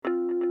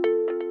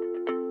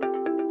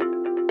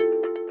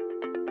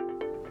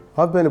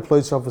I've been a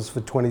police officer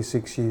for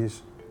 26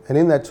 years, and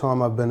in that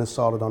time I've been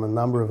assaulted on a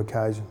number of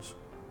occasions.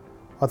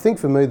 I think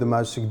for me the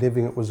most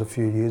significant was a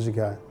few years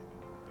ago.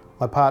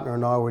 My partner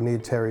and I were near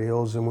Terry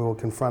Hills and we were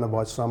confronted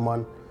by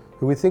someone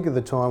who we think at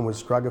the time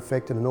was drug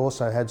affected and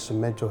also had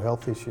some mental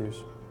health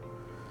issues.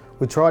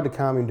 We tried to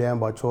calm him down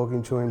by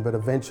talking to him, but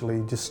eventually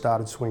he just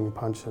started swinging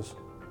punches.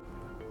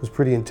 It was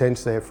pretty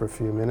intense there for a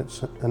few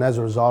minutes, and as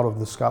a result of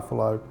the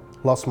scuffle I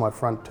lost my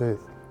front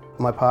tooth.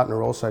 My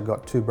partner also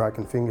got 2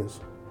 broken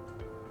fingers.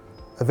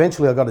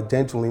 Eventually I got a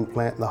dental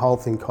implant and the whole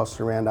thing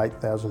cost around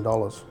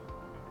 $8,000.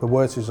 The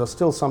worst is I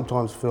still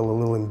sometimes feel a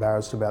little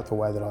embarrassed about the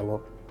way that I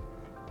look.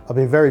 I've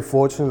been very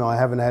fortunate I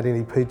haven't had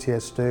any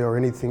PTSD or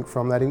anything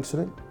from that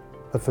incident,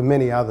 but for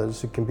many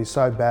others it can be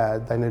so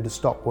bad they need to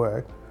stop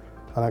work,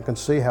 and I can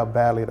see how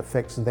badly it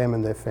affects them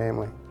and their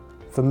family.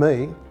 For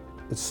me,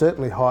 it's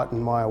certainly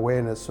heightened my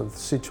awareness of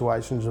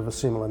situations of a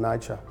similar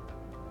nature.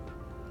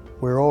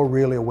 We're all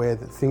really aware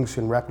that things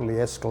can rapidly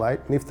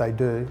escalate, and if they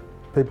do,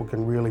 people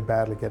can really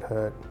badly get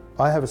hurt.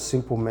 I have a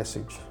simple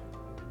message,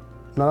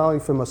 not only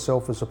for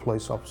myself as a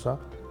police officer,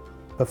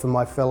 but for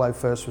my fellow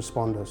first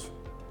responders.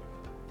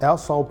 Our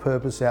sole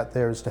purpose out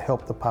there is to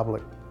help the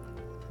public.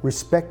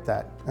 Respect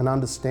that and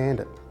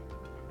understand it.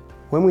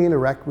 When we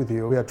interact with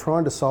you, we are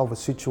trying to solve a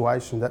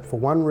situation that for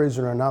one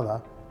reason or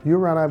another,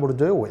 you're unable to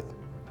deal with,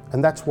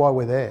 and that's why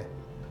we're there.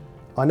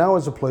 I know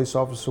as a police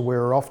officer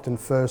we're often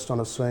first on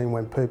a scene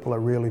when people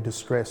are really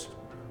distressed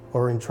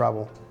or in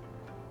trouble.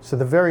 So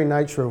the very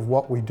nature of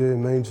what we do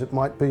means it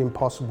might be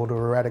impossible to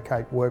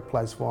eradicate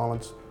workplace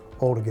violence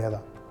altogether.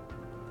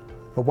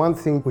 But one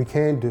thing we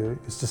can do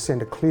is to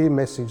send a clear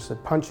message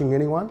that punching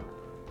anyone,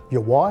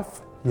 your wife,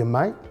 your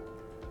mate,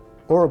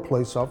 or a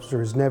police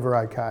officer is never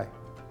okay.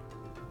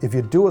 If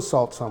you do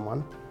assault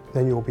someone,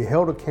 then you will be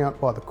held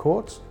account by the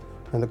courts,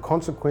 and the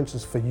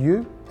consequences for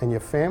you and your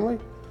family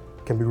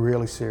can be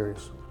really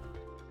serious.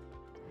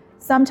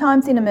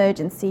 Sometimes in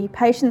emergency,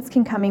 patients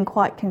can come in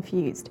quite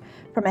confused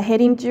from a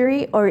head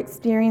injury or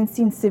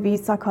experiencing severe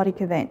psychotic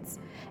events.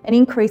 And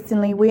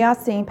increasingly, we are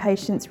seeing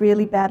patients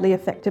really badly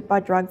affected by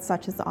drugs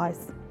such as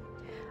ice.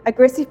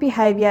 Aggressive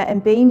behaviour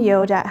and being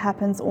yelled at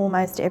happens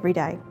almost every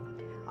day.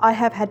 I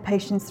have had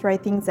patients throw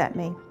things at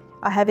me.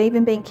 I have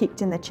even been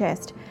kicked in the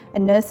chest,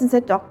 and nurses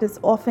and doctors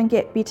often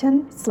get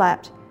bitten,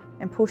 slapped,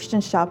 and pushed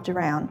and shoved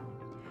around.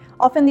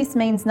 Often this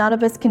means none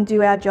of us can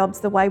do our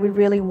jobs the way we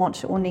really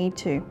want or need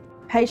to.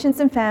 Patients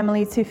and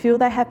families who feel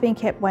they have been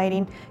kept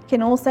waiting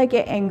can also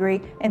get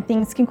angry, and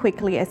things can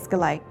quickly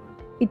escalate.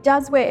 It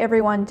does wear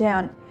everyone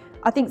down.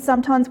 I think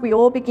sometimes we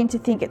all begin to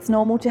think it's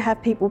normal to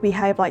have people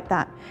behave like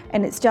that,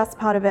 and it's just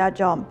part of our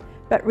job,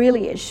 but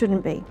really it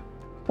shouldn't be.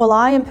 While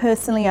I am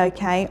personally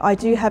okay, I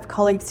do have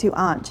colleagues who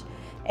aren't,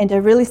 and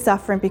are really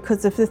suffering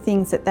because of the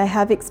things that they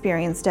have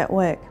experienced at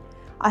work.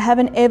 I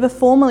haven't ever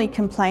formally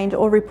complained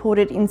or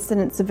reported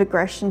incidents of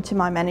aggression to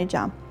my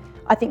manager.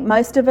 I think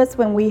most of us,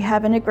 when we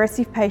have an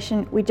aggressive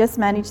patient, we just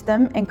manage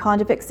them and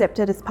kind of accept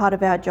it as part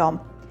of our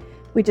job.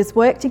 We just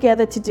work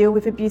together to deal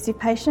with abusive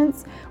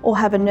patients, or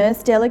have a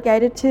nurse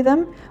delegated to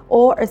them,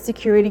 or a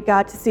security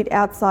guard to sit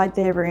outside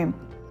their room.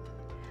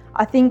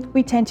 I think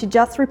we tend to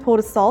just report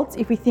assaults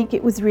if we think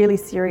it was really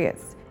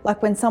serious,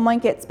 like when someone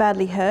gets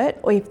badly hurt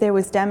or if there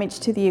was damage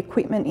to the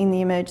equipment in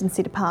the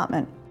emergency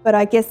department. But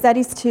I guess that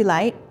is too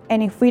late,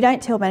 and if we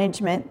don't tell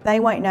management, they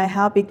won't know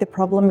how big the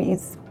problem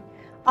is.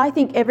 I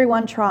think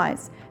everyone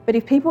tries, but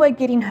if people are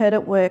getting hurt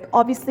at work,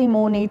 obviously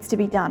more needs to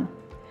be done.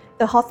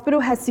 The hospital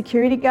has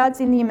security guards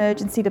in the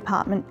emergency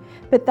department,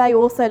 but they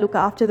also look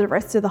after the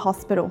rest of the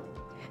hospital.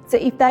 So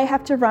if they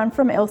have to run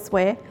from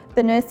elsewhere,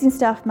 the nursing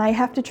staff may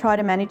have to try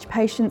to manage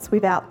patients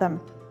without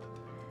them.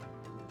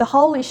 The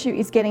whole issue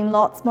is getting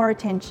lots more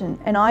attention,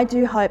 and I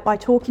do hope by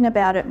talking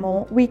about it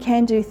more, we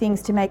can do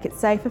things to make it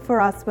safer for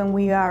us when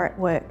we are at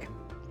work.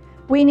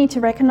 We need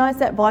to recognise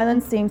that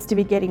violence seems to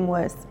be getting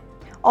worse,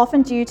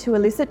 often due to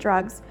illicit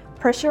drugs,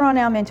 pressure on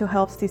our mental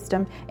health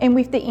system, and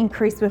with the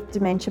increase with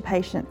dementia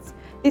patients.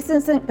 This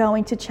isn't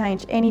going to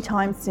change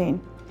anytime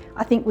soon.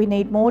 I think we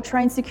need more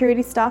trained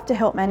security staff to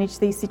help manage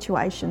these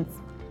situations.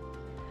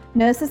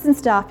 Nurses and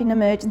staff in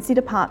emergency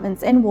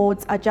departments and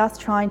wards are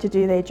just trying to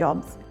do their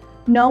jobs.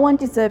 No one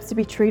deserves to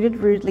be treated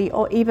rudely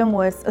or even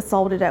worse,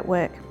 assaulted at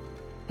work.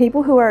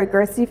 People who are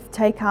aggressive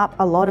take up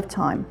a lot of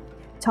time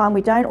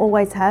we don't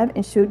always have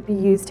and should be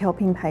used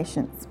helping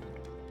patients.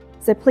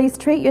 So please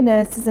treat your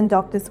nurses and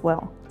doctors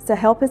well. So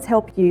help us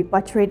help you by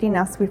treating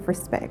us with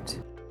respect.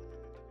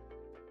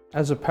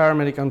 As a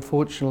paramedic,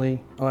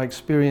 unfortunately, I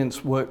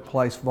experience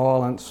workplace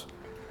violence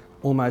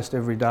almost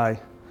every day.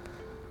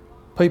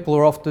 People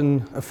are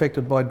often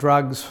affected by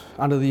drugs,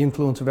 under the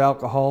influence of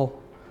alcohol,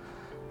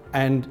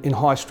 and in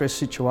high stress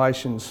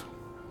situations.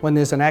 When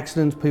there's an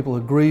accident, people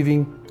are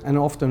grieving and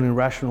often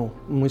irrational,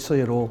 and we see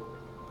it all.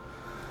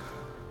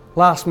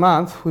 Last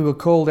month, we were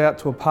called out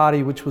to a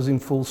party which was in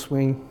full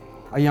swing.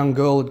 A young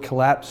girl had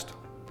collapsed.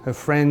 Her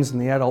friends and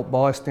the adult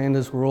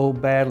bystanders were all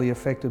badly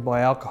affected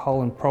by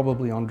alcohol and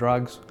probably on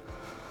drugs.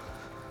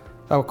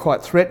 They were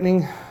quite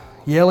threatening,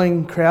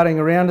 yelling, crowding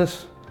around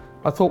us.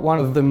 I thought one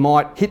of them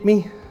might hit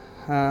me,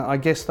 I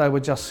guess they were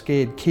just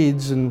scared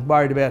kids and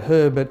worried about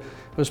her, but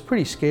it was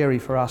pretty scary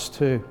for us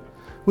too.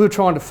 We were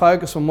trying to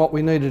focus on what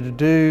we needed to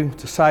do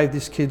to save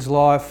this kid's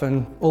life,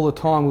 and all the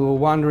time we were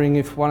wondering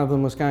if one of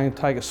them was going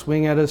to take a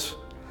swing at us.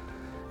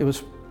 It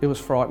was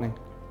frightening.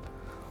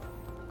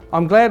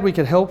 I'm glad we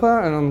could help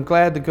her, and I'm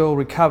glad the girl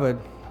recovered,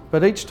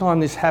 but each time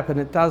this happened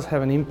it does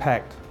have an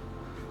impact.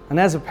 And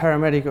as a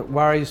paramedic it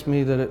worries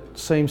me that it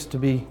seems to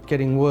be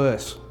getting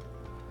worse.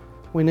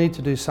 We need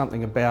to do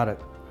something about it.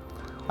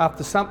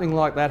 After something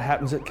like that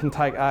happens it can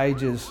take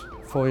ages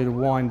for you to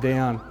wind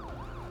down.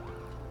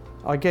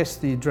 I guess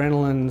the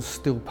adrenaline's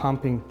still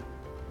pumping,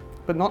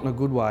 but not in a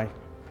good way.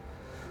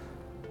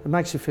 It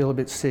makes you feel a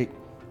bit sick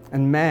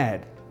and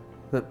mad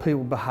that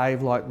people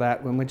behave like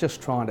that when we're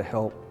just trying to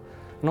help.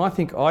 And I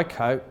think I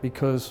cope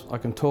because I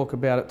can talk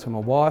about it to my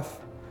wife,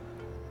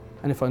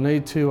 and if I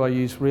need to I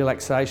use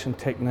relaxation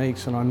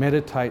techniques and I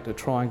meditate to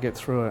try and get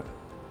through it.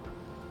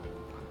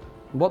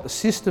 What the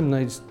system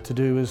needs to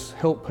do is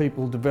help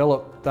people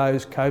develop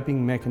those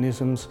coping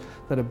mechanisms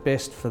that are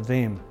best for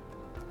them.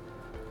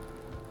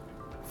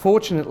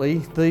 Fortunately,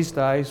 these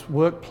days,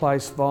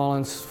 workplace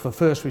violence for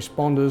first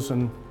responders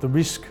and the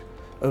risk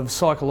of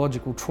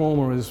psychological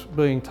trauma is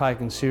being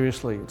taken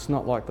seriously. It's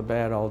not like the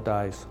bad old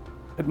days.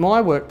 At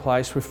my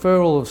workplace,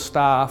 referral of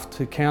staff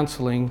to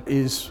counselling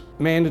is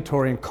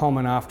mandatory and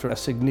common after a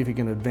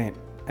significant event.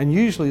 And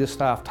usually the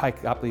staff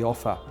take up the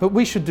offer. But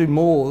we should do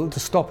more to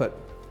stop it.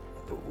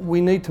 We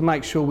need to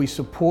make sure we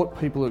support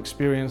people who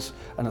experience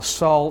an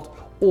assault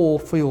or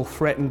feel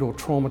threatened or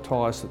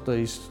traumatised at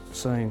these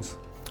scenes.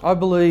 I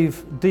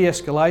believe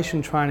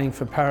de-escalation training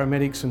for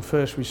paramedics and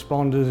first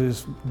responders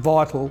is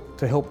vital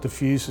to help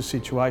diffuse the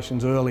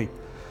situations early.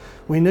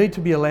 We need to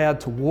be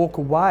allowed to walk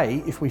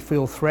away if we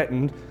feel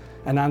threatened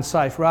and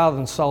unsafe rather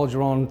than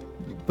soldier on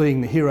being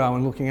the hero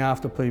and looking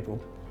after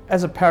people.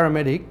 As a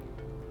paramedic,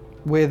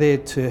 we're there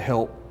to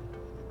help.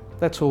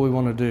 That's all we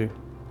want to do.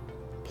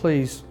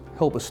 Please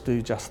help us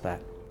do just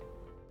that.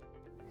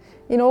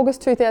 In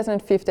August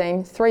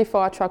 2015, 3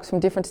 fire trucks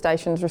from different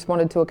stations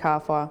responded to a car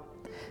fire.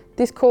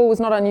 This call was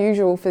not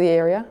unusual for the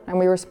area and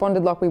we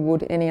responded like we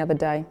would any other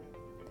day.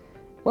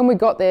 When we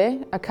got there,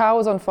 a car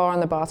was on fire on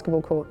the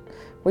basketball court.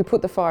 We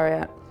put the fire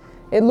out.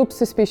 It looked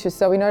suspicious,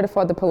 so we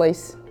notified the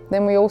police.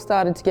 Then we all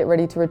started to get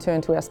ready to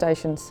return to our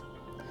stations.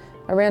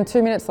 Around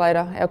 2 minutes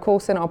later, our call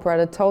centre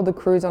operator told the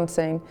crews on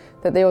scene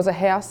that there was a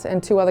house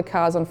and 2 other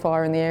cars on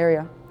fire in the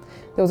area.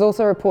 There was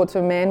also reports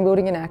of a man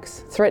wielding an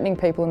axe, threatening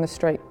people in the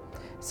street,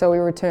 so we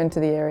returned to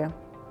the area.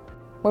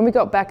 When we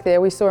got back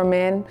there, we saw a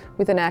man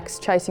with an axe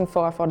chasing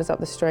firefighters up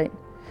the street.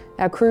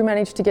 Our crew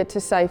managed to get to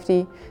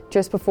safety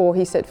just before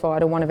he set fire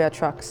to one of our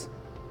trucks.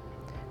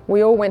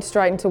 We all went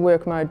straight into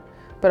work mode,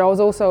 but I was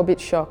also a bit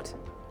shocked.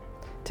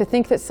 To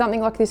think that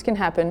something like this can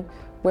happen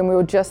when we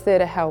were just there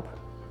to help.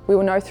 We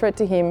were no threat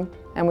to him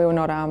and we were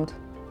not armed.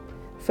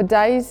 For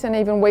days and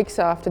even weeks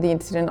after the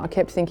incident, I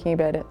kept thinking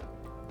about it.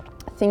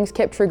 Things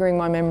kept triggering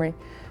my memory.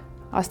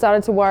 I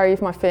started to worry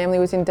if my family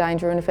was in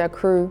danger and if our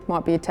crew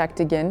might be attacked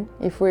again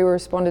if we were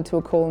responded to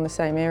a call in the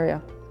same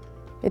area.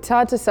 It's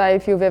hard to say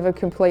if you've ever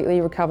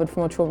completely recovered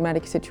from a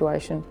traumatic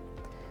situation.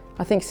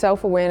 I think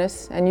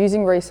self-awareness and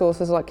using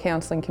resources like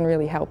counselling can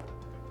really help.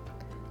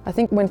 I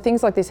think when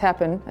things like this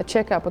happen, a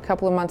checkup a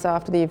couple of months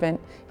after the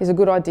event is a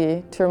good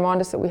idea to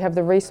remind us that we have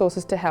the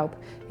resources to help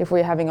if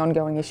we're having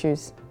ongoing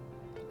issues.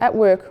 At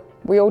work,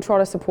 we all try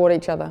to support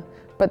each other,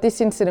 but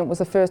this incident was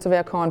the first of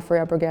our kind for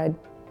our brigade.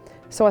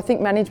 So I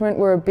think management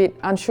were a bit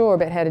unsure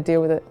about how to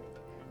deal with it.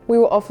 We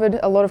were offered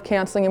a lot of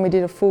counselling and we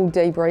did a full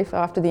debrief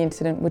after the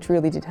incident, which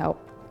really did help.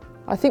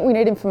 I think we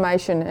need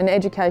information and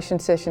education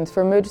sessions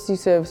for emergency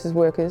services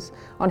workers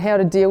on how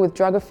to deal with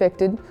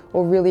drug-affected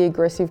or really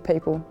aggressive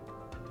people.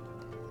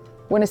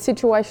 When a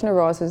situation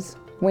arises,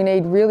 we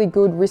need really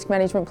good risk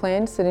management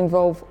plans that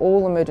involve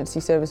all emergency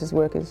services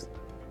workers.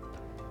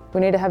 We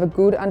need to have a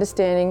good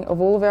understanding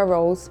of all of our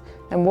roles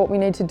and what we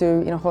need to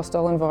do in a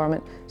hostile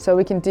environment so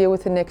we can deal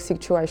with the next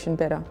situation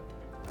better.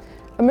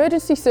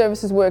 Emergency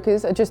services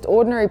workers are just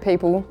ordinary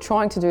people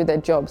trying to do their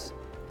jobs.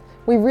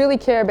 We really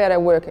care about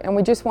our work and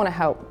we just want to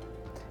help.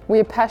 We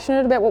are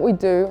passionate about what we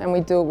do and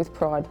we do it with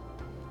pride.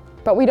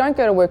 But we don't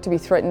go to work to be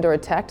threatened or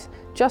attacked.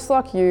 Just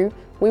like you,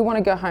 we want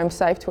to go home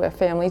safe to our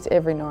families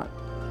every night.